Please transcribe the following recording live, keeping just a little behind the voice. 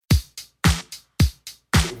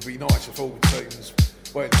would be nice if all teams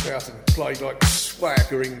went out and played like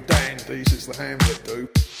swaggering dandies as the Hamlet do.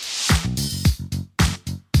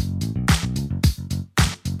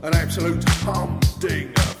 An absolute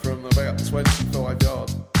humdinger from about 25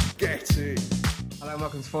 yards. Get in. Hello and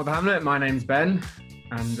welcome to For the Hamlet. My name's Ben,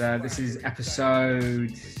 and this is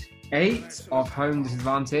episode 8 of Home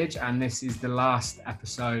Disadvantage, and this is the last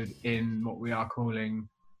episode in what we are calling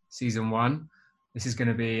Season 1. This is going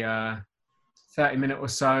to be a 30-minute or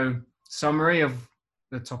so summary of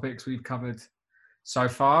the topics we've covered so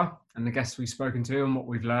far and the guests we've spoken to and what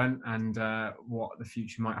we've learned and what the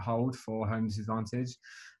future might hold for Home Disadvantage.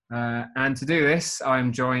 And to do this,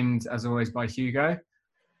 I'm joined, as always, by Hugo.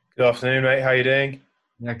 Good afternoon, mate. How are you doing?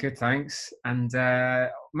 Yeah, good, thanks. And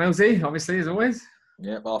Millsy, obviously, as always.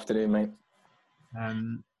 Yep, afternoon, mate.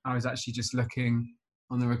 I was actually just looking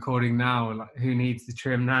on the recording now, like, who needs the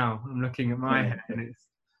trim now? I'm looking at my hair, and it's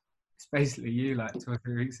basically you, like 2 or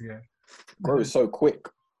 3 weeks ago. Grows so quick.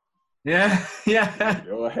 Yeah, yeah.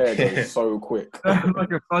 Your hair goes so quick.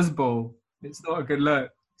 Like a fuzzball. It's not a good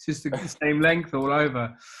look. It's just the same length all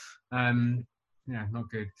over. Yeah, not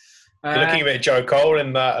good. You're looking a bit Joe Cole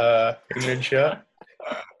in that England shirt.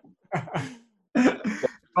 I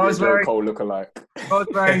was wearing Cole lookalike. I was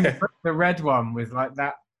wearing the red one with like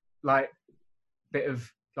that, like bit of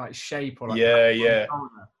like shape or like yeah.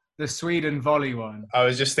 The Sweden volley one. I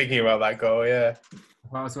was just thinking about that goal. Yeah.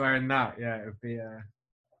 If I was wearing that, yeah, it would be a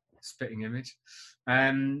spitting image.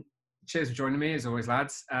 Cheers for joining me, as always,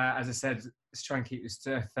 lads. As I said, let's try and keep this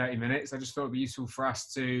to 30 minutes. I just thought it'd be useful for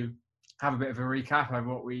us to have a bit of a recap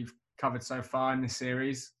over what we've covered so far in this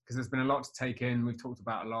series, because there's been a lot to take in. We've talked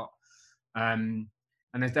about a lot. And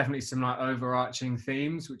there's definitely some like overarching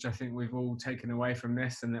themes, which I think we've all taken away from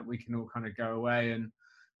this and that we can all kind of go away and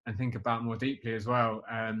think about more deeply as well.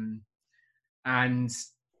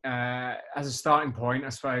 As a starting point, I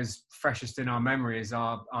suppose freshest in our memory is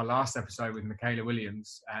our last episode with Michaela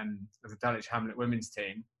Williams of the Dulwich Hamlet women's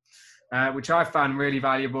team, which I found really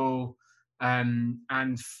valuable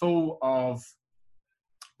and full of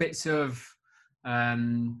bits of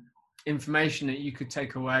information that you could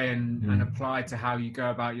take away and apply to how you go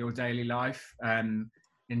about your daily life,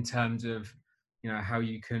 in terms of, you know, how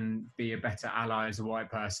you can be a better ally as a white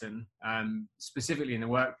person, specifically in the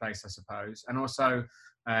workplace, I suppose. And also,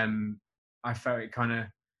 I felt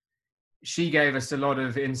she gave us a lot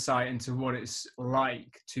of insight into what it's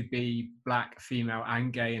like to be black, female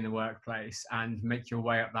and gay in the workplace and make your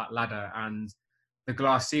way up that ladder, and the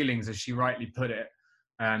glass ceilings, as she rightly put it,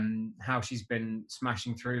 how she's been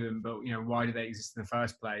smashing through them, but, you know, why do they exist in the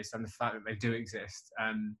first place, and the fact that they do exist.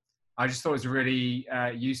 I just thought it was a really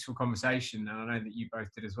useful conversation, and I know that you both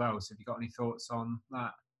did as well. So have you got any thoughts on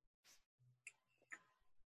that?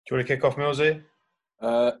 Do you want to kick off, Millsy?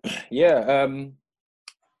 I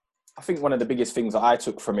think one of the biggest things that I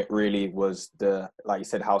took from it really was like you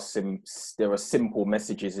said, how there are simple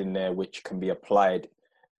messages in there which can be applied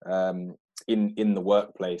in the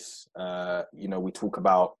workplace. You know, we talk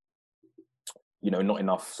about, you know, not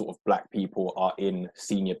enough sort of black people are in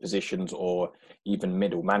senior positions or even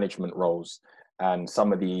middle management roles, and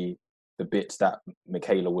some of the bits that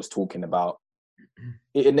Michaela was talking about,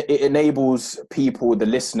 it enables people, the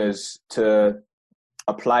listeners, to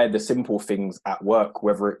apply the simple things at work,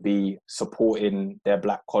 whether it be supporting their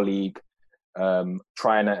black colleague,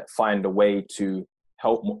 trying to find a way to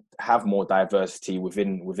help have more diversity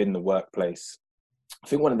within the workplace. I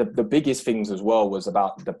think one of the biggest things as well was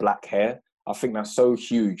about the black hair. I think that's so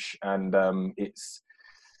huge, and it's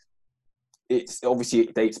obviously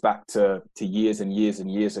it dates back to years and years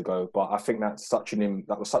and years ago. But I think that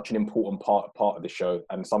was such an important part of the show,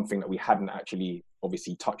 and something that we hadn't actually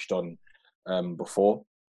obviously touched on before.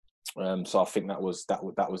 So I think that was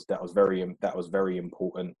very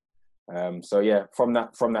important. So yeah, from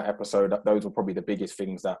that episode, those were probably the biggest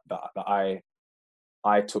things that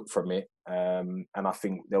I took from it, and I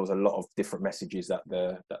think there was a lot of different messages that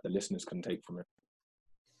the listeners can take from it.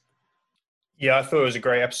 Yeah, I thought it was a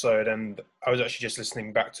great episode, and I was actually just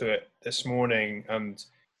listening back to it this morning, and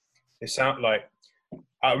it sounded like,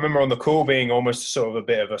 I remember on the call being almost sort of a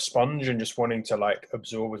bit of a sponge and just wanting to like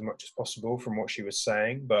absorb as much as possible from what she was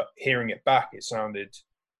saying, but hearing it back, it sounded,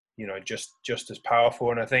 you know, just as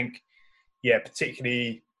powerful. And I think, yeah,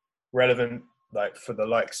 particularly relevant, like for the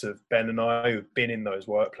likes of Ben and I who've been in those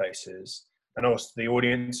workplaces, and also the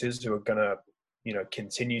audiences who are going to, you know,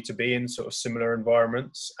 continue to be in sort of similar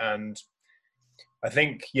environments. And I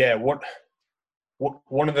think, yeah,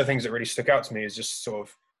 one of the things that really stuck out to me is just sort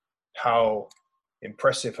of how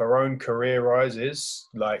impressive her own career rise is,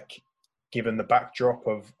 like given the backdrop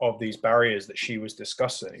of these barriers that she was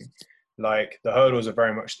discussing. like the hurdles are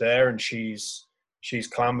very much there, and she's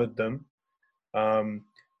clambered them.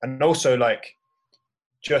 And also like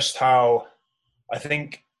just how I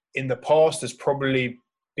think in the past there's probably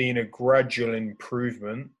been a gradual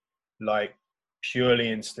improvement, like purely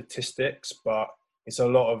in statistics, but it's a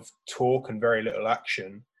lot of talk and very little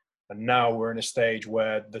action. And now we're in a stage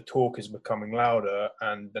where the talk is becoming louder,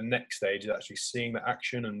 and the next stage is actually seeing the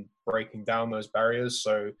action and breaking down those barriers.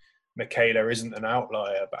 So Michaela isn't an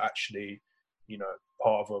outlier, but actually, you know,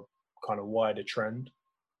 part of a kind of wider trend.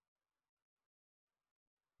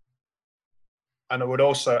 And I would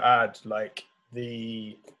also add, like,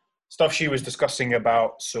 the stuff she was discussing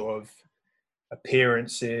about sort of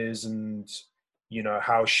appearances and, you know,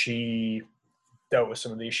 how she dealt with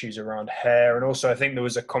some of the issues around hair. And also I think there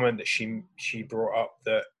was a comment that she brought up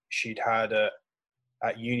that she'd had at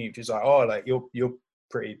uni, which is like, oh, like you're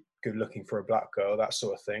pretty good looking for a black girl, that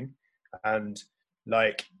sort of thing. And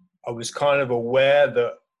like, I was kind of aware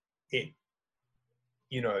that it,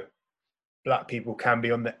 you know, black people can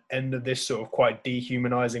be on the end of this sort of quite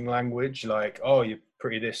dehumanizing language, like, oh, you're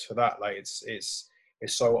pretty this for that. Like it's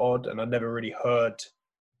so odd. And I never really heard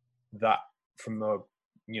that from the,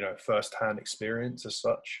 you know, first-hand experience as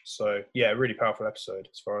such. So yeah, really powerful episode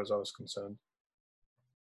as far as I was concerned.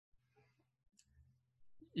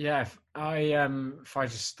 Yeah, if I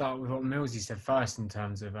just start with what Millsy said first in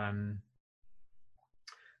terms of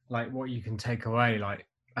like what you can take away, like,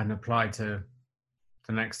 and apply to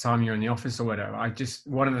the next time you're in the office or whatever.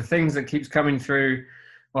 One of the things that keeps coming through,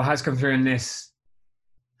 or has come through in this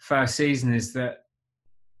first season, is that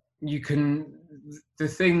the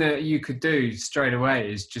thing that you could do straight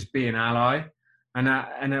away is just be an ally.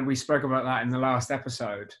 And then we spoke about that in the last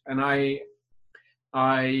episode. And I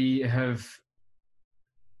have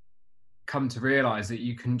come to realize that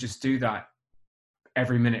you can just do that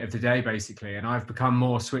every minute of the day, basically. And I've become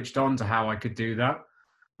more switched on to how I could do that.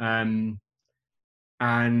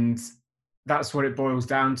 And that's what it boils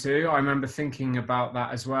down to. I remember thinking about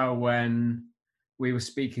that as well when we were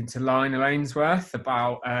speaking to Lionel Ainsworth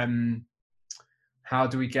about how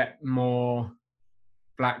do we get more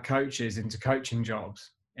black coaches into coaching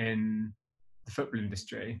jobs in the football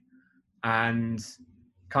industry, and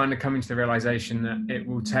kind of coming to the realization that it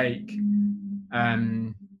will take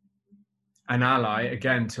an ally,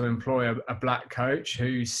 again, to employ a black coach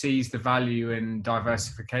who sees the value in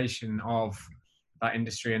diversification of that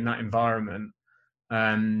industry and that environment.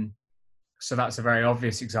 So that's a very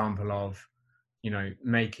obvious example of, you know,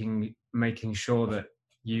 making sure that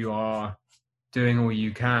you are doing all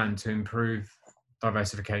you can to improve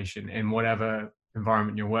diversification in whatever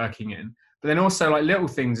environment you're working in. But then also like little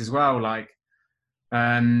things as well, like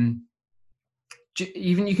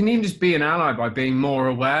you can even just be an ally by being more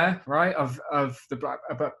aware, right, of the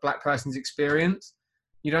black person's experience.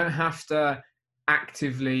 You don't have to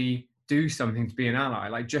actively do something to be an ally,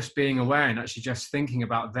 like just being aware and actually just thinking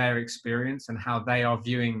about their experience and how they are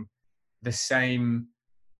viewing the same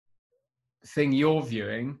thing you're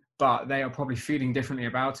viewing, but they are probably feeling differently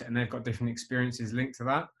about it, and they've got different experiences linked to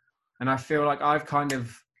that. And I feel like I've kind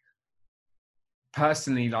of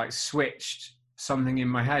personally like switched something in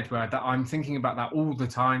my head where that I'm thinking about that all the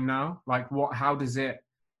time now. Like how does it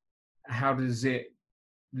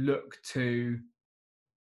look to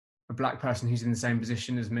a black person who's in the same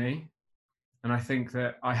position as me? And I think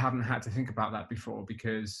that I haven't had to think about that before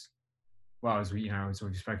because, well, as we've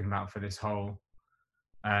spoken about for this whole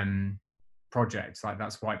project, like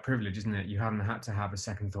that's white privilege, isn't it? You haven't had to have a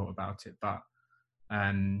second thought about it. But,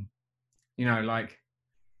 you know, like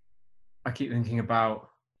I keep thinking about,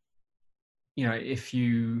 you know, if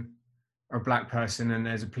you are a black person and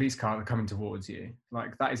there's a police car coming towards you,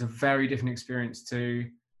 like that is a very different experience to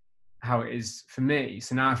how it is for me.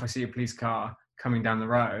 So now if I see a police car coming down the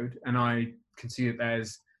road and I can see that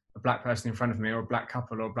there's a black person in front of me, or a black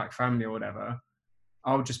couple or a black family or whatever,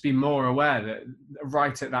 I'll just be more aware that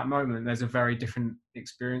right at that moment, there's a very different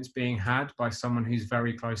experience being had by someone who's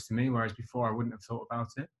very close to me, whereas before I wouldn't have thought about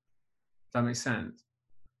it. Does that make sense?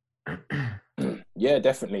 Yeah,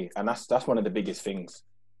 definitely. And that's one of the biggest things.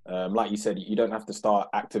 Like you said, you don't have to start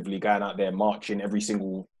actively going out there marching every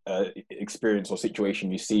single experience or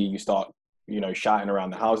situation you see. You start, you know, shouting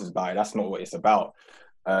around the houses about it. That's not what it's about.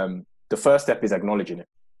 The first step is acknowledging it.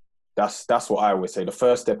 That's what I always say. The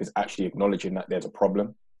first step is actually acknowledging that there's a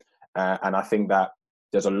problem. And I think that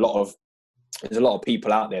there's a lot of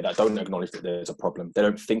people out there that don't acknowledge that there's a problem. They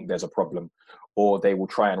don't think there's a problem, or they will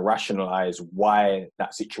try and rationalize why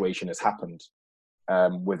that situation has happened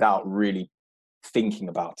without really thinking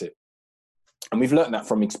about it. And we've learned that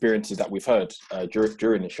from experiences that we've heard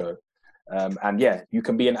during the show. And yeah, you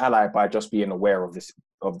can be an ally by just being aware of this,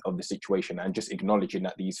 of the situation, and just acknowledging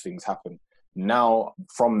that these things happen. Now,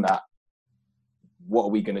 from that, what are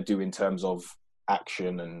we going to do in terms of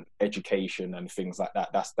action and education and things like that?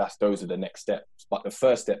 That's those are the next steps. But the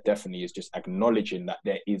first step definitely is just acknowledging that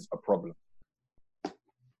there is a problem.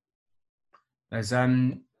 There's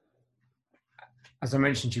as I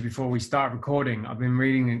mentioned to you before we start recording, I've been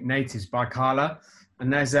reading Natives by Carla,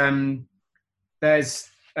 and there's a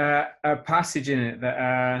passage in it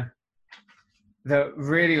that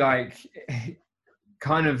really like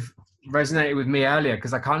kind of resonated with me earlier,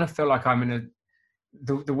 because I kind of feel like I'm in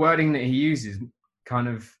the wording that he uses kind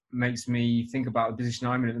of makes me think about the position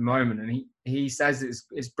I'm in at the moment. And he says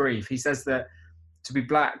it's brief. He says that to be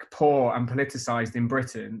black, poor and politicised in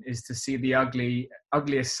Britain is to see the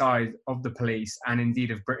ugliest side of the police and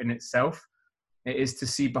indeed of Britain itself. It is to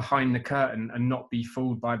see behind the curtain and not be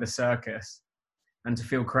fooled by the circus, and to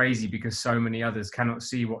feel crazy because so many others cannot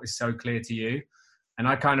see what is so clear to you. And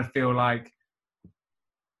I kind of feel like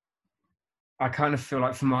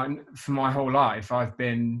for my whole life, I've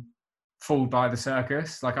been fooled by the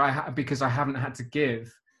circus. Like because I haven't had to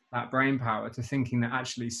give that brain power to thinking that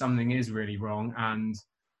actually something is really wrong, and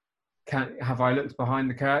have I looked behind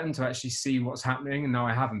the curtain to actually see what's happening? And no,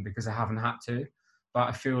 I haven't, because I haven't had to. But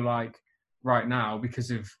I feel like right now,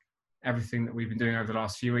 because of everything that we've been doing over the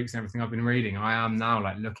last few weeks and everything I've been reading, I am now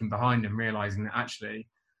like looking behind and realizing that actually,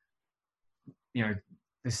 you know,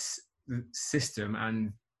 this system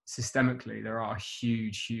and systemically there are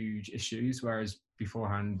huge issues, whereas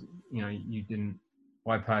beforehand, you know,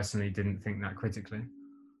 I personally didn't think that critically.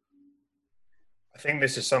 I think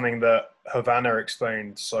this is something that Havana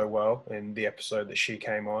explained so well in the episode that she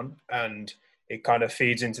came on, and it kind of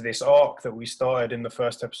feeds into this arc that we started in the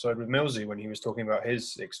first episode with Millsy, when he was talking about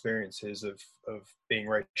his experiences of being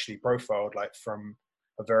racially profiled, like from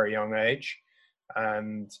a very young age.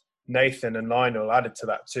 And Nathan and Lionel added to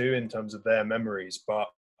that too in terms of their memories. But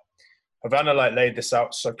Havana like laid this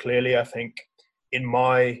out so clearly. I think in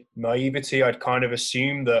my naivety, I'd kind of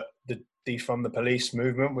assumed that the defund the police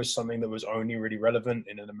movement was something that was only really relevant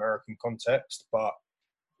in an American context. But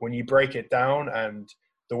when you break it down, and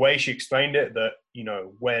the way she explained it, that, you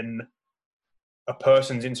know, when a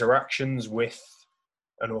person's interactions with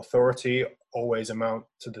an authority always amount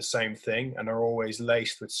to the same thing and are always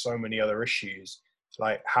laced with so many other issues,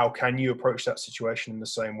 like how can you approach that situation in the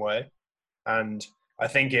same way? And I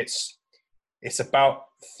think it's about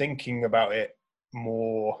thinking about it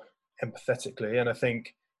more empathetically. And I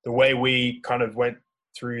think the way we kind of went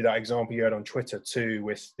through that example you had on Twitter too,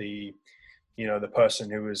 with the, you know, the person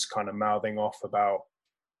who was kind of mouthing off about,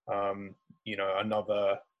 you know,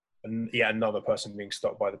 another person being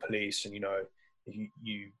stopped by the police, and, you know,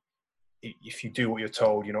 if you do what you're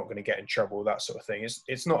told, you're not going to get in trouble, that sort of thing.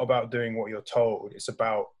 It's not about doing what you're told. It's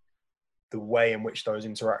about the way in which those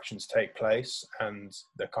interactions take place and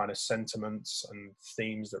the kind of sentiments and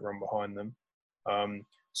themes that run behind them.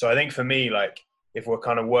 So I think for me, like, if we're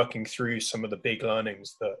kind of working through some of the big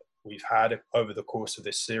learnings that we've had over the course of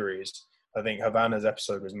this series, I think Havana's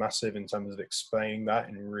episode was massive in terms of explaining that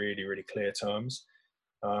in really, really clear terms.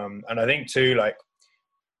 And I think too, like,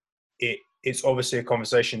 it's obviously a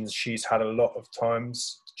conversation she's had a lot of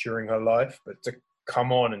times during her life, but to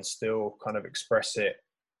come on and still kind of express it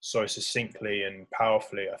so succinctly and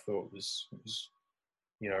powerfully, I thought was,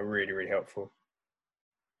 you know, really, really helpful.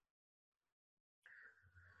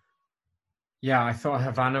 Yeah, I thought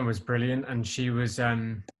Havana was brilliant, and she was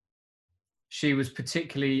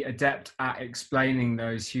particularly adept at explaining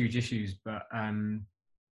those huge issues, but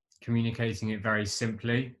communicating it very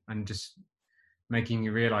simply and just making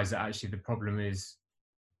you realize that actually the problem is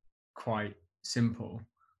quite simple.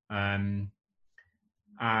 And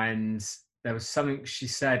there was something she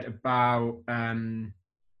said about, the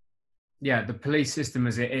police system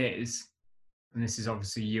as it is, and this is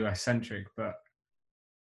obviously US centric, but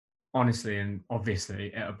honestly and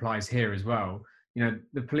obviously it applies here as well. You know,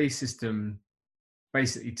 the police system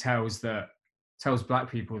basically tells black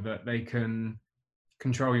people that they can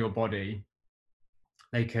control your body,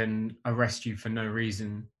 they can arrest you for no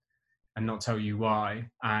reason and not tell you why,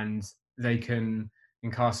 and they can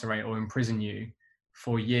incarcerate or imprison you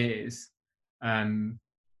for years,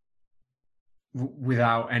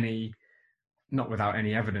 without any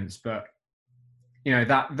evidence. But, you know,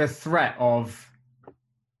 that the threat of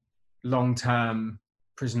long-term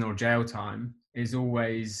prison or jail time is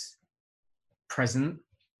always present,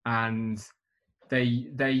 and they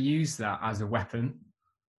use that as a weapon.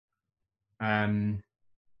 And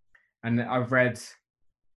I've read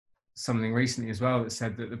something recently as well that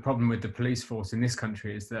said that the problem with the police force in this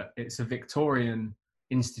country is that it's a Victorian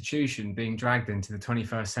institution being dragged into the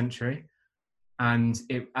 21st century. And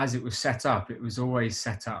as it was set up, it was always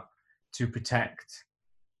set up to protect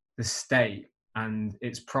the state and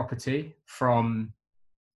its property from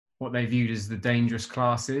what they viewed as the dangerous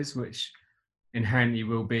classes, which inherently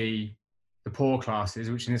will be the poor classes,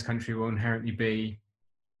 which in this country will inherently be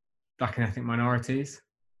black and ethnic minorities.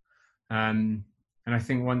 And I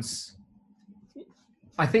think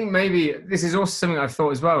maybe this is also something I've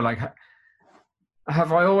thought as well, like,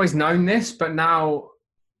 have I always known this, but now,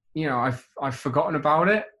 you know, I've forgotten about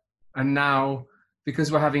it. And now,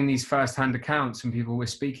 because we're having these first-hand accounts from people we're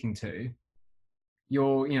speaking to,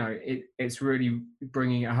 it's really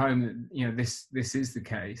bringing it home that, you know, this is the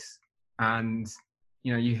case. And,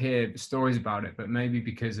 you know, you hear stories about it, but maybe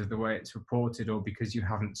because of the way it's reported, or because you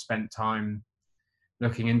haven't spent time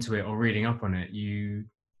looking into it or reading up on it, you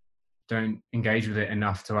don't engage with it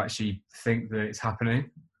enough to actually think that it's happening.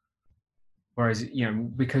 Whereas, you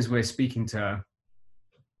know, because we're speaking to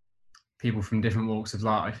people from different walks of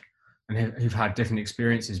life and who've had different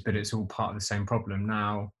experiences, but it's all part of the same problem.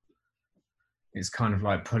 Now it's kind of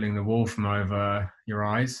like pulling the wool from over your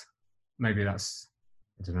eyes. Maybe that's,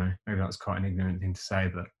 I don't know, maybe that's quite an ignorant thing to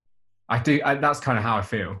say, but that's kind of how I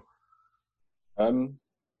feel.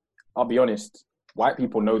 I'll be honest, white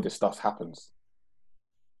people know this stuff happens.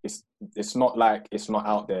 It's not like it's not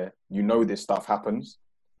out there. You know this stuff happens.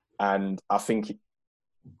 And I think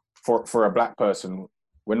for a black person,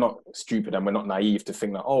 we're not stupid and we're not naive to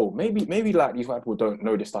think that, oh, maybe like these white people don't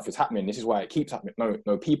know this stuff is happening. This is why it keeps happening.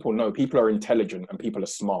 No, people know. People are intelligent and people are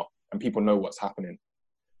smart and people know what's happening.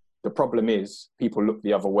 The problem is people look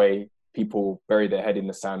the other way. People bury their head in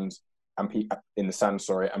the sand and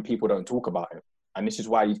people don't talk about it. And this is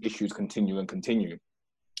why these issues continue and continue.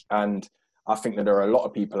 And I think that there are a lot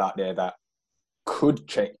of people out there that could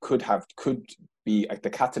be like the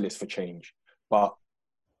catalyst for change, but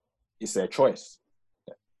it's their choice.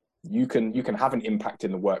 You can have an impact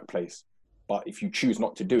in the workplace, but if you choose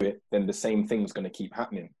not to do it, then the same thing's going to keep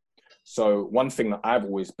happening. So one thing that I've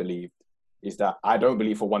always believed is that I don't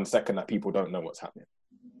believe for 1 second that people don't know what's happening.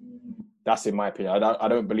 That's in my opinion. I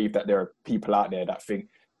don't believe that there are people out there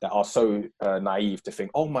that are so naive to think,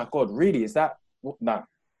 oh my God, really? Is that? No,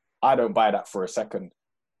 I don't buy that for a second.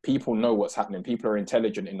 People know what's happening. People are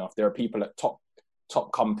intelligent enough. There are people at top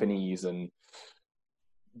companies and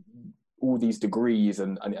all these degrees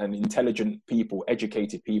and intelligent people,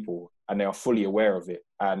 educated people, and they are fully aware of it.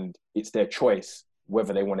 And it's their choice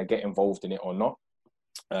whether they want to get involved in it or not.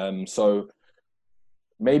 So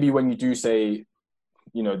maybe when you do say,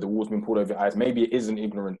 you know, the wool's been pulled over your eyes, maybe it is an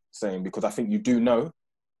ignorant saying, because I think you do know,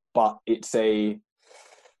 but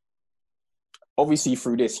obviously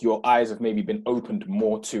through this, your eyes have maybe been opened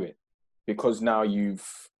more to it, because now you've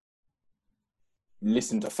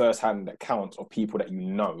listened to first-hand accounts of people that you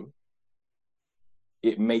know.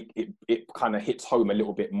 It kind of hits home a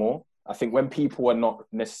little bit more. I think when people are not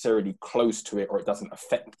necessarily close to it or it doesn't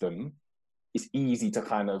affect them, it's easy to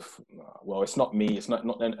kind of, well, it's not me, it's not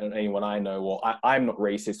anyone I know, or I'm not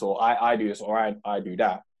racist, or I do this, or I do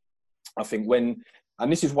that. I think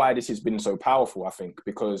and this is why this has been so powerful, I think,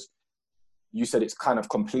 because you said it's kind of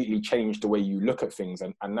completely changed the way you look at things.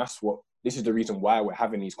 And this is the reason why we're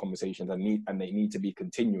having these conversations and they need to be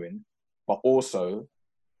continuing. But also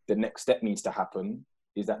the next step needs to happen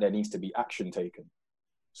is that there needs to be action taken.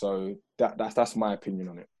 So that's my opinion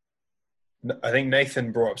on it. I think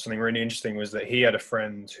Nathan brought up something really interesting, was that he had a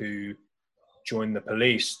friend who joined the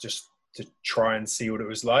police just to try and see what it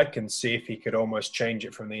was like and see if he could almost change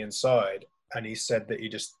it from the inside. And he said that he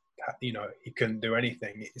just, you know, he couldn't do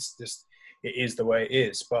anything. It's just, it is the way it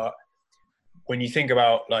is. But when you think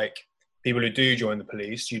about like people who do join the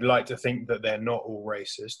police, you'd like to think that they're not all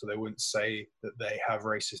racist, or they wouldn't say that they have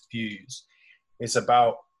racist views. It's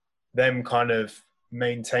about them kind of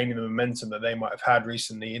maintaining the momentum that they might have had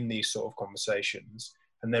recently in these sort of conversations.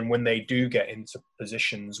 And then when they do get into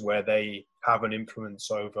positions where they have an influence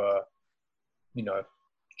over, you know,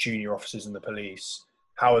 junior officers in the police,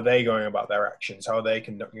 how are they going about their actions? How are they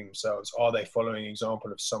conducting themselves? Are they following an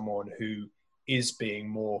example of someone who is being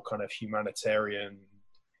more kind of humanitarian,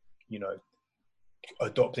 you know,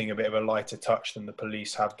 adopting a bit of a lighter touch than the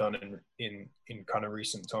police have done in kind of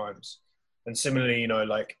recent times? And similarly, you know,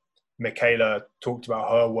 like Michaela talked about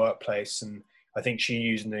her workplace, and I think she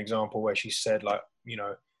used an example where she said, like, you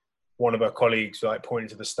know, one of her colleagues like pointed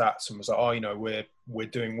to the stats and was like, oh, you know, we're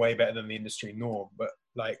doing way better than the industry norm. But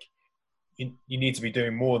like, you need to be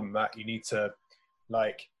doing more than that. You need to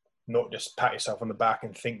like not just pat yourself on the back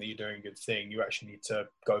and think that you're doing a good thing. You actually need to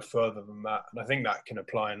go further than that. And I think that can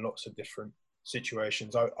apply in lots of different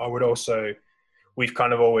situations. I would also, we've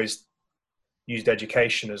kind of always used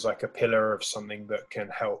education as like a pillar of something that can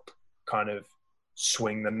help kind of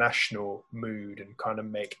swing the national mood and kind of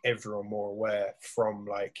make everyone more aware from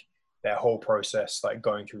like their whole process, like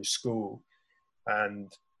going through school.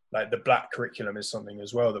 And like the black curriculum is something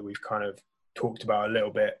as well that we've kind of talked about a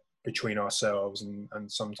little bit between ourselves and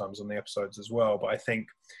sometimes on the episodes as well. But I think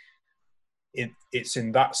it's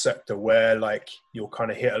in that sector where like you'll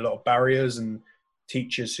kind of hit a lot of barriers, and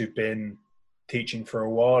teachers who've been teaching for a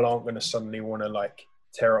while aren't going to suddenly want to like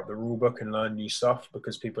tear up the rule book and learn new stuff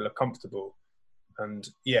because people are comfortable. And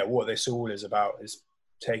yeah, what this all is about is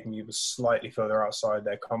taking people slightly further outside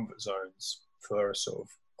their comfort zones for a sort of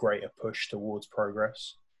greater push towards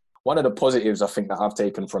progress. One of the positives I think that I've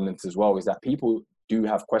taken from this as well is that people do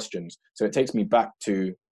have questions. So it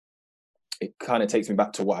kind of takes me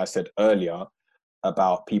back to what I said earlier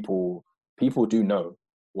about people do know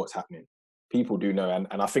what's happening. People do know.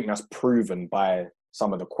 And I think that's proven by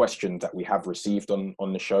some of the questions that we have received on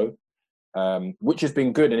the show, which has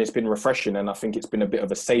been good and it's been refreshing. And I think it's been a bit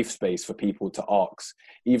of a safe space for people to ask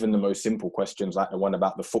even the most simple questions, like the one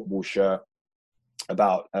about the football shirt,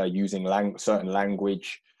 about using certain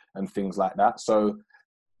language and things like that. So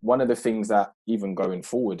one of the things that even going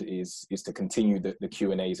forward is to continue the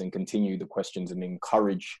Q&As and continue the questions and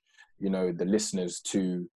encourage, the listeners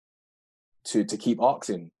to keep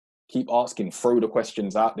asking, throw the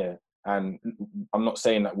questions out there. And I'm not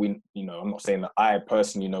saying that I'm not saying that I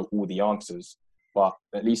personally know all the answers, but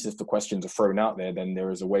at least if the questions are thrown out there, then there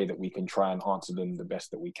is a way that we can try and answer them the best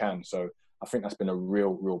that we can. So I think that's been a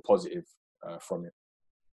real positive from it.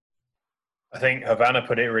 I think Havana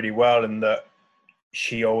put it really well in that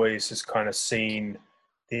she always has kind of seen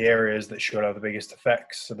the areas that she'll have the biggest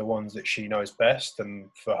effects are the ones that she knows best. And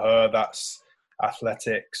for her, that's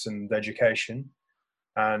athletics and education.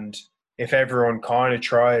 And if everyone kind of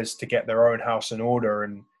tries to get their own house in order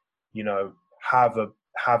and,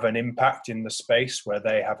 have an impact in the space where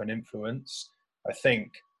they have an influence, I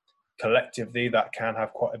think collectively that can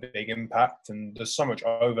have quite a big impact. And there's so much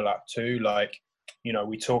overlap too. Like,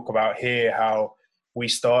 we talk about here how we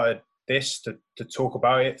started this to talk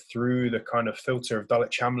about it through the kind of filter of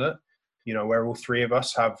Dulwich Hamlet, where all three of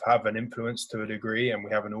us have an influence to a degree and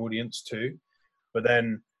we have an audience too. But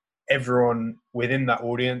then everyone within that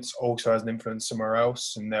audience also has an influence somewhere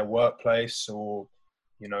else in their workplace, or,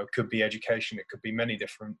 it could be education. It could be many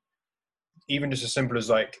different, even just as simple as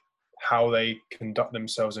like how they conduct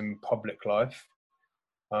themselves in public life.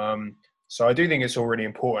 So I do think it's all really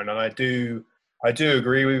important. And I do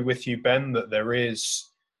agree with you, Ben, that there is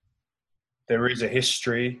a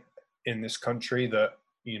history in this country that,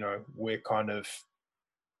 we're kind of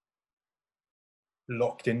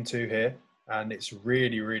locked into here. And it's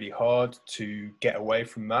really, really hard to get away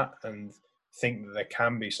from that and think that there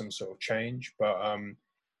can be some sort of change. But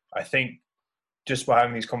I think just by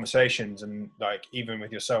having these conversations and like even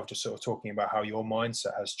with yourself, just sort of talking about how your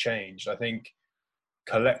mindset has changed, I think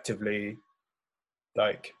collectively,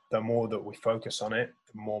 like the more that we focus on it,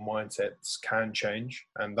 the more mindsets can change,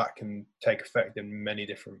 and that can take effect in many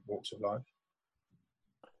different walks of life.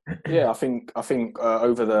 Yeah, I think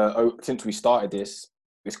since we started this,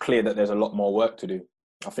 it's clear that there's a lot more work to do.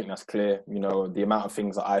 I think that's clear. The amount of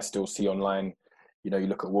things that I still see online, you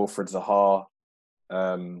look at Wilfred Zaha,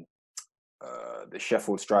 the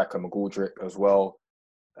Sheffield striker McGoldrick as well.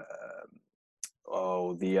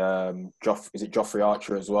 Is it Joffrey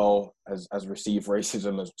Archer as well has received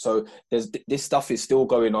racism? So this stuff is still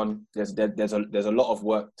going on. There's a lot of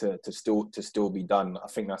work to still be done. I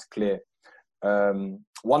think that's clear.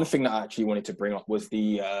 One thing that I actually wanted to bring up was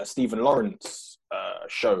the Stephen Lawrence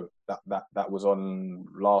show that was on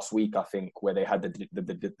last week, I think, where they had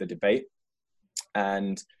the debate,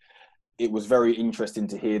 and it was very interesting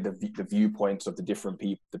to hear the viewpoints of the different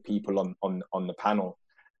people on the panel,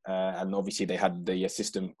 and obviously they had the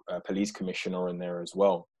assistant police commissioner in there as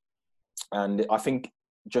well. And I think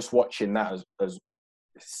just watching that as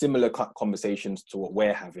similar conversations to what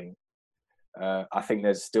we're having, I think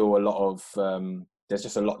there's still a lot of there's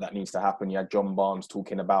just a lot that needs to happen. You had John Barnes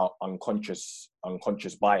talking about unconscious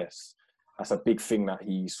bias. That's a big thing that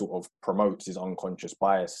he sort of promotes, is unconscious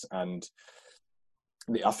bias, and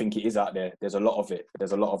I think it is out there. There's a lot of it.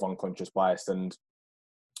 There's a lot of unconscious bias, and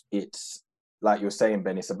it's like you're saying,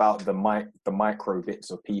 Ben. It's about the micro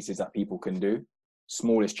bits of pieces that people can do.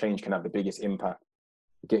 Smallest change can have the biggest impact.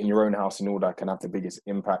 Getting your own house in order can have the biggest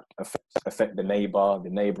impact. Affect the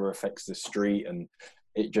neighbor affects the street, and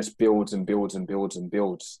it just builds and builds and builds and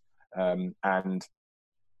builds. And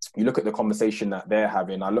you look at the conversation that they're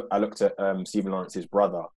having. I looked at Stephen Lawrence's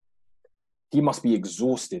brother. He must be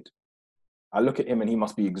exhausted. I look at him and he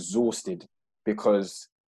must be exhausted because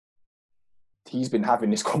he's been having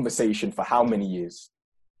this conversation for how many years,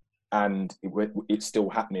 and it's still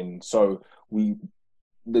happening. So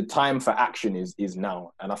the time for action is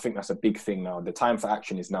now, and I think that's a big thing now. The time for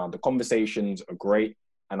action is now. The conversations are great,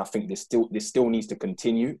 and I think this still needs to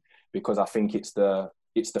continue, because I think it's the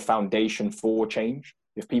foundation for change.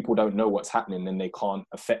 If people don't know what's happening, then they can't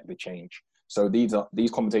affect the change. So these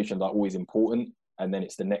conversations are always important, and then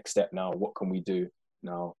it's the next step now. What can we do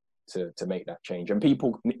now to make that change? And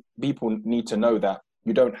people need to know that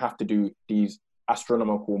you don't have to do these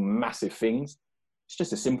astronomical, massive things. It's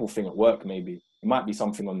just a simple thing at work, maybe. It might be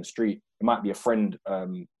something on the street. It might be a friend, a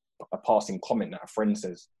passing comment that a friend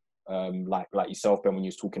says, like yourself, Ben, when you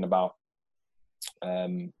was talking about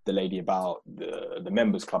the lady about the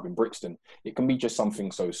members club in Brixton. It can be just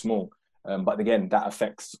something so small. But again, that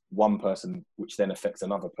affects one person, which then affects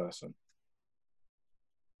another person.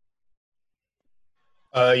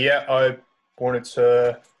 I wanted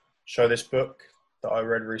to show this book that I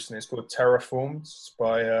read recently. It's called Terraformed. It's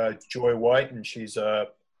by Joy White, and she's a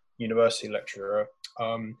university lecturer.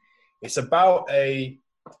 It's about a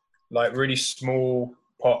really small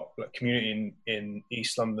part, like, community in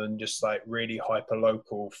East London, just like really hyper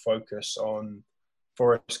local focus on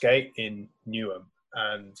Forest Gate in Newham,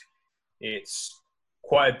 and it's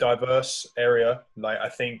quite a diverse area. Like, I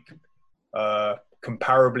think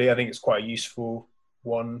comparably, I think it's quite a useful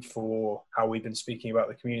one for how we've been speaking about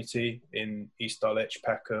the community in East Dulwich,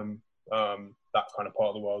 Peckham, that kind of part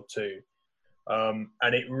of the world too.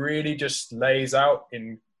 And it really just lays out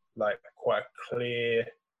in like quite a clear,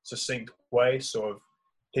 succinct way, sort of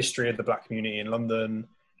history of the Black community in London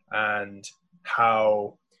and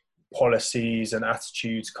how policies and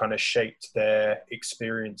attitudes kind of shaped their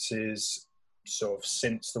experiences sort of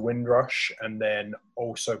since the Windrush, and then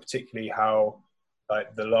also particularly how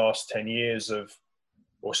like the last 10 years of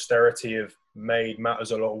austerity have made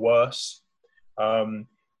matters a lot worse.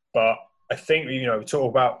 But I think, we talk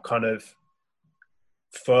about kind of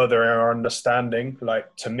further our understanding.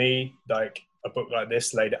 Like, to me, like a book like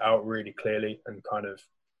this laid it out really clearly and kind of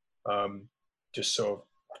just sort of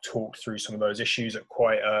talked through some of those issues at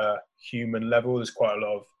quite a human level. There's quite a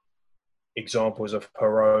lot of examples of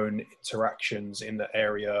her own interactions in the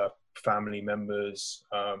area, family members,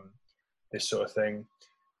 this sort of thing.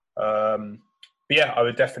 But yeah, I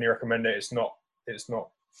would definitely recommend it. It's not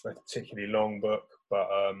a particularly long book, but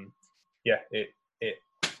I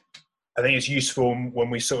think it's useful when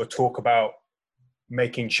we sort of talk about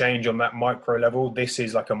making change on that micro level. This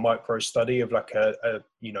is like a micro study of like a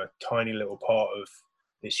tiny little part of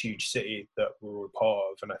this huge city that we're a part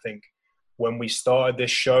of. And I think when we started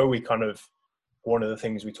this show, one of the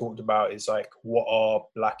things we talked about is like, what are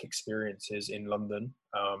Black experiences in London?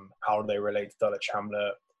 How do they relate to Dulwich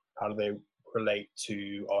Hamlet? How do they relate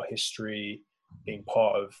to our history, being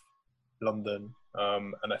part of London?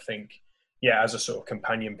 And I think, as a sort of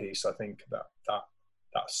companion piece, I think that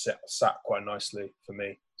sat quite nicely for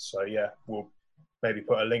me. So we'll maybe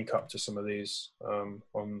put a link up to some of these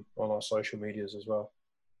on our social medias as well.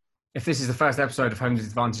 If this is the first episode of Home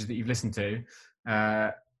Disadvantage that you've listened to,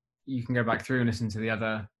 you can go back through and listen to the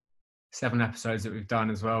other 7 episodes that we've done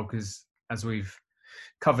as well, because as we've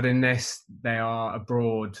covered in this, they are a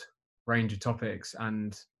broad range of topics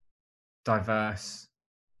and diverse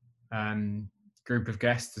group of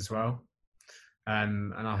guests as well.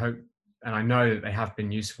 And I hope, and I know that they have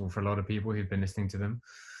been useful for a lot of people who've been listening to them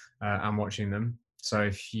and watching them. So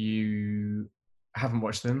if you haven't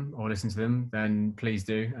watched them or listened to them, then please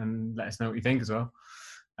do, and let us know what you think as well.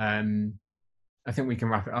 I think we can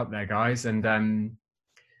wrap it up there, guys, and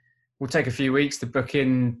we'll take a few weeks to book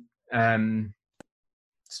in some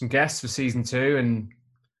guests for season 2 and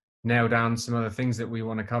nail down some other things that we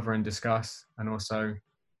want to cover and discuss, and also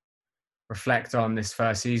reflect on this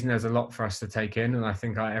first season. There's a lot for us to take in, and I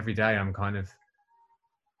think every day I'm kind of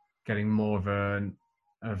getting more of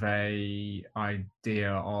a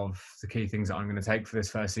idea of the key things that I'm going to take for this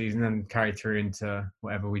first season and carry through into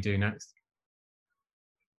whatever we do next.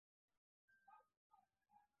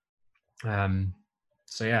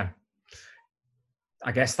 So yeah,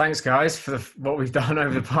 I guess thanks guys for what we've done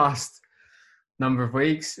over the past number of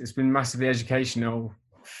weeks. It's been massively educational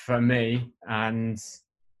for me, and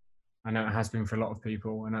I know it has been for a lot of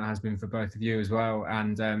people, and it has been for both of you as well.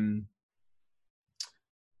 And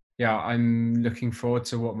I'm looking forward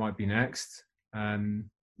to what might be next.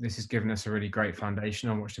 This has given us a really great foundation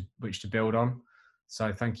on which to build on.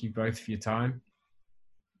 So thank you both for your time.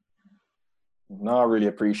 No, I really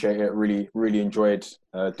appreciate it. Really, really enjoyed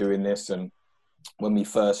doing this. And when you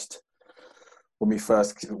guys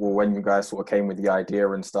sort of came with the idea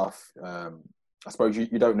and stuff, I suppose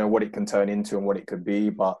you don't know what it can turn into and what it could be,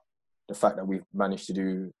 but the fact that we've managed to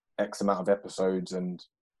do X amount of episodes and,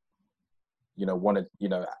 you know,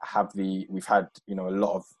 we've had, you know, a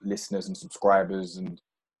lot of listeners and subscribers, and,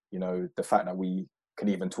 you know, the fact that we can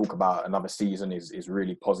even talk about another season is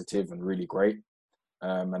really positive and really great.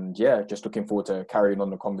 And yeah, just looking forward to carrying on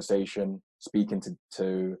the conversation, speaking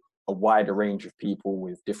to a wider range of people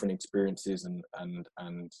with different experiences and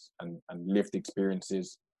lived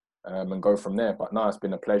experiences, and go from there. But no, it's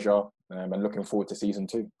been a pleasure, and looking forward to season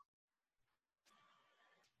 2.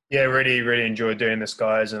 Yeah, really, really enjoyed doing this,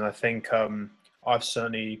 guys. And I think I've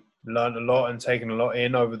certainly learned a lot and taken a lot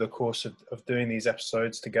in over the course of doing these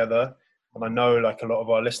episodes together. And I know like a lot of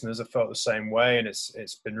our listeners have felt the same way. And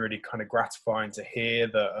it's been really kind of gratifying to hear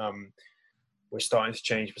that we're starting to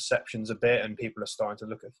change perceptions a bit, and people are starting to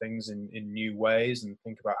look at things in new ways and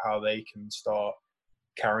think about how they can start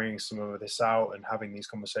carrying some of this out and having these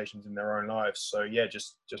conversations in their own lives. So yeah,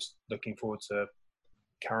 just looking forward to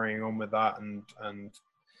carrying on with that and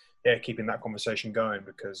yeah, keeping that conversation going,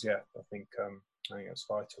 because yeah, I think it's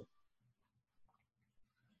vital.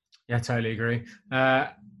 Yeah, totally agree.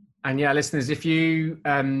 And yeah, listeners, if you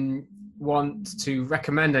want to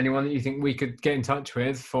recommend anyone that you think we could get in touch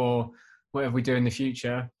with for whatever we do in the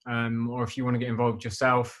future, or if you want to get involved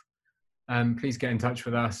yourself, please get in touch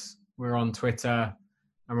with us. We're on Twitter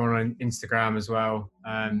and we're on Instagram as well.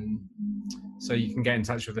 So you can get in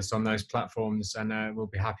touch with us on those platforms, and we'll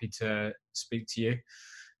be happy to speak to you.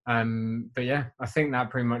 But yeah, I think that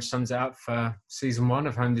pretty much sums it up for season 1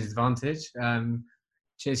 of Home Disadvantage.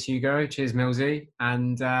 Cheers, Hugo. Cheers, Millsy.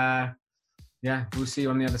 And yeah, we'll see you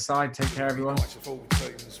on the other side. Take care, everyone. All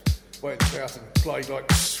teams went out and played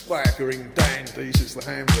like swaggering dandies, as the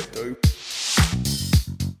Hamlet do.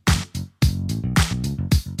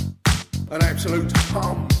 An absolute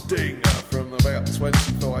humdinger from about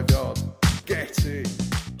 25 yards. Get in.